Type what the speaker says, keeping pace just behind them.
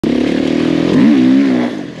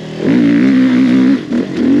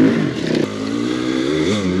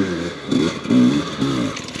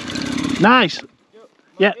Nice.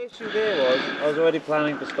 My issue there was I was already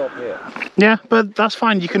planning to stop here. Yeah, but that's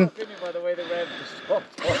fine. You can. By the way the rev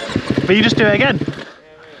stopped. But you just do it again.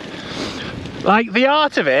 Like the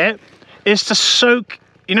art of it is to soak.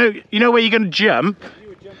 You know where you're going to jump. You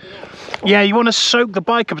were jumping off. Yeah, you want to soak the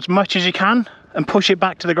bike up as much as you can and push it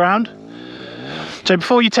back to the ground. So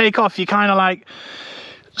before you take off, you kind of like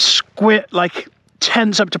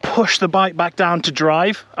tense up to push the bike back down to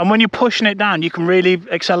drive. And when you're pushing it down, you can really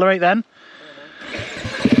accelerate then.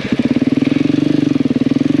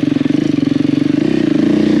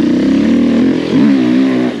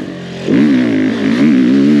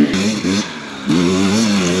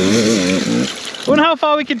 Wonder how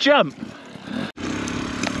far we could jump.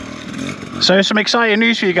 So some exciting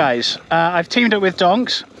news for you guys. I've teamed up with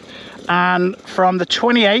Donks, and from the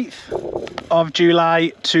 28th of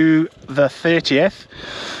July to the 30th,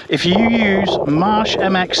 if you use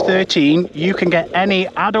MarshMX 13, you can get any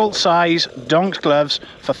adult size Donks gloves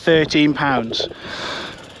for £13.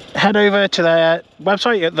 Head over to their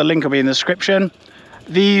website, the link will be in the description.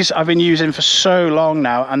 These I've been using for so long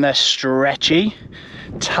now, and they're stretchy,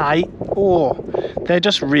 tight. Oh, they're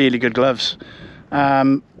just really good gloves.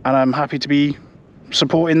 And I'm happy to be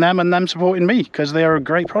supporting them and them supporting me, because they are a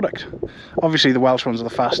great product. Obviously the Welsh ones are the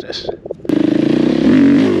fastest.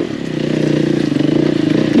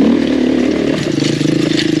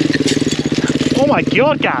 Oh my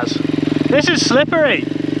god, Gaz, this is slippery.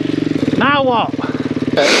 Now what?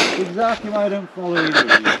 That's exactly why I don't follow you. Do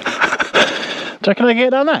you reckon I can get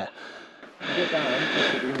down there? Get down,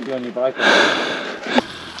 you can be on your bike.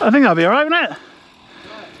 I think that'll be alright, won't it?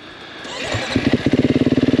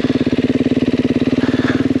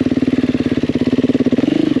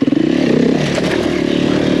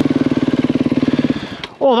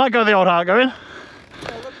 Oh, that got the old heart going. Yeah,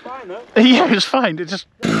 it looks fine though. Yeah, it was fine. It just.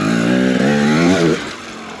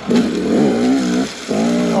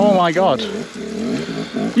 Oh my god.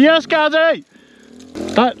 Yes, Gazzy!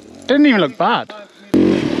 That didn't even look bad.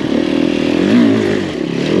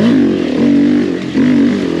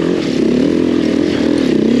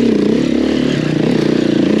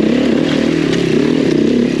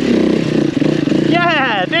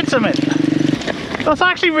 Yeah, did something. That's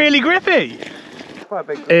actually really grippy. Quite a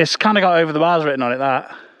big grip. It's kind of got over the bars written on it,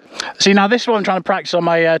 that. See, now this is what I'm trying to practice on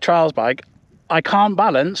my trials bike. I can't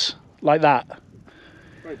balance like that.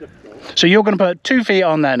 Very difficult. So you're going to put 2 feet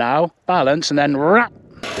on there now, balance, and then wrap.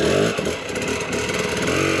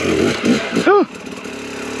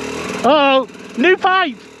 Uh oh, new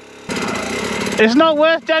pipe. It's not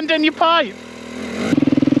worth denting your pipe.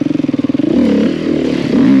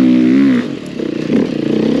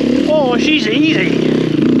 Oh, she's easy.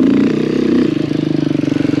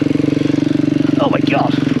 Oh my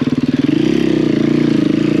god.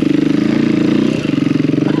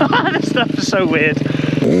 This stuff is so weird.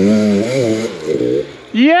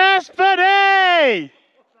 Yes, buddy!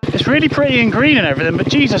 It's really pretty and green and everything, but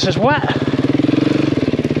Jesus, it's wet.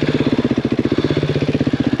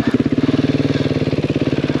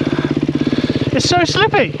 It's so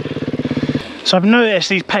slippy. So I've noticed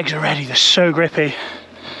these pegs already, they're so grippy.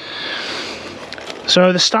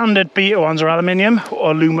 So the standard beta ones are aluminium,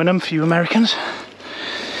 or aluminum for you Americans.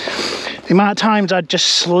 The amount of times I'd just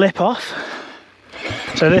slip off.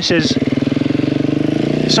 So this is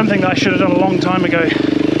something that I should have done a long time ago.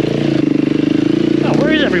 Oh,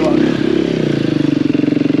 where is everyone?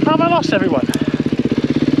 How have I lost everyone?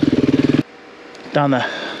 Down there.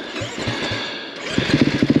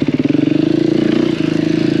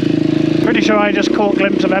 Pretty sure I just caught a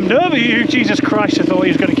glimpse of MW. Jesus Christ, I thought he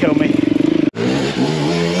was going to kill me.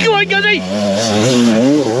 Come on, Guzzy!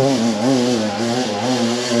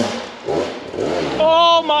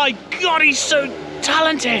 Oh my god, he's so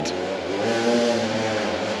talented!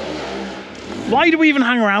 Why do we even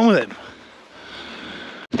hang around with him?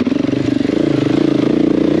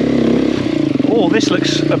 Oh, this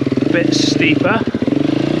looks a bit steeper.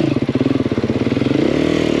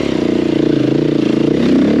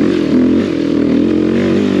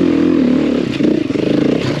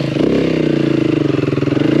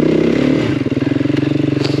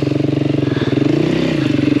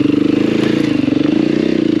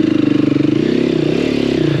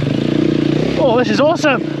 Oh, this is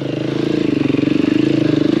awesome!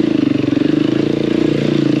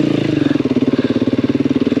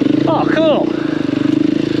 Oh, cool!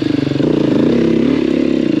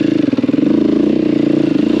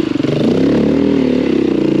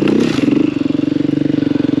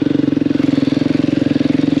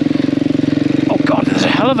 Oh god, there's a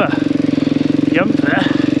hell of a jump there.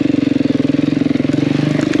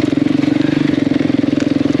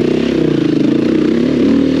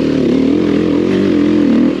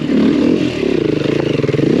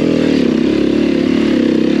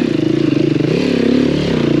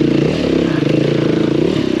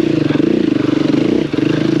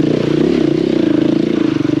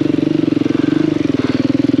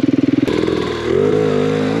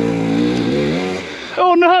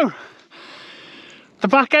 The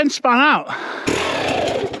back end span out.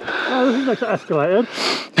 Oh, this is like escalated.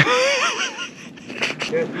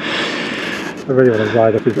 I really want to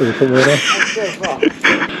ride up his somewhere there.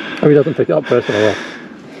 If he doesn't pick it up first, then I will.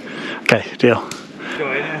 Okay, deal.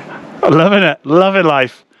 Go in there. I'm loving it. Loving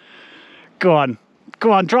life. Go on.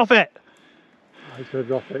 Go on, drop it. He's going to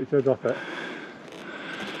drop it. He's going to drop it.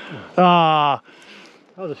 Ah.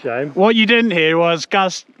 That was a shame. What you didn't hear was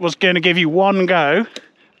Gaz was going to give you one go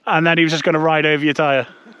and then he was just going to ride over your tyre.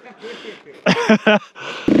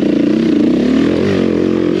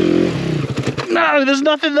 No, there's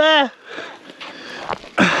nothing there.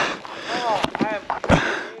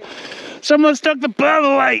 Someone stuck the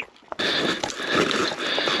berm away.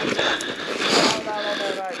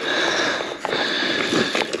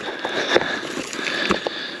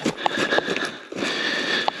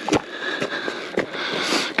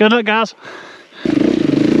 Good luck, Gaz.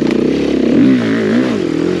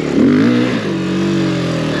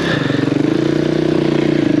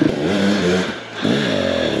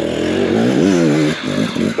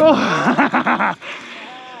 Oh.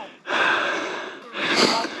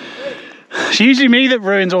 It's usually me that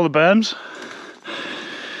ruins all the berms.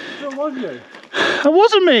 It was you. It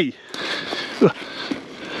wasn't me.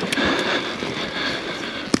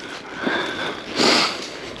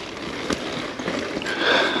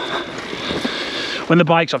 When the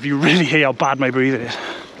bike's off, you really hear how bad my breathing is.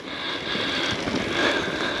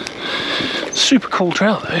 Super cool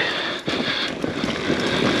trail though.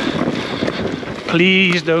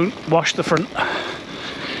 Please don't wash the front.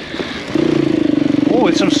 Oh,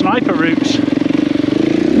 it's some sniper routes.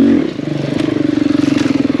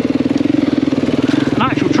 An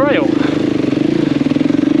actual trail.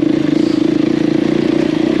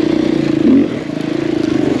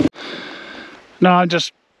 No, I'm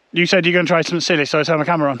just... You said you're going to try something silly, so I turn my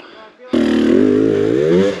camera on.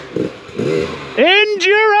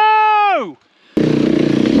 Enduro!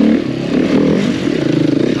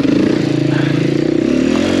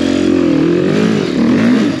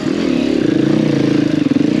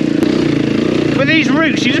 With these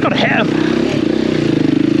routes, you just got to hit them.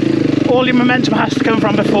 All your momentum has to come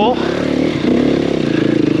from before.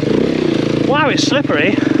 Wow, it's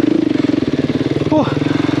slippery. Oh.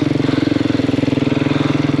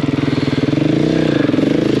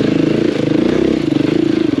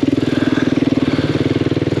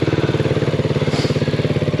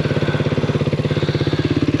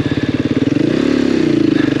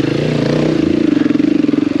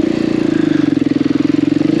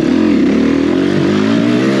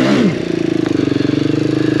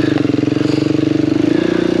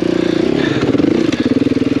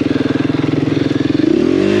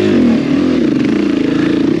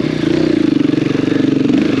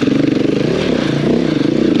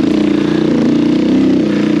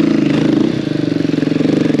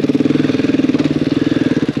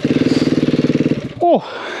 Oh,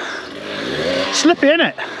 slippy, isn't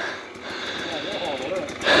it?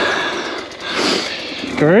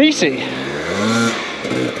 Greasy.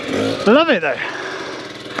 Love it though.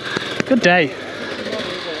 Good day.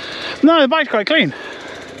 No, the bike's quite clean.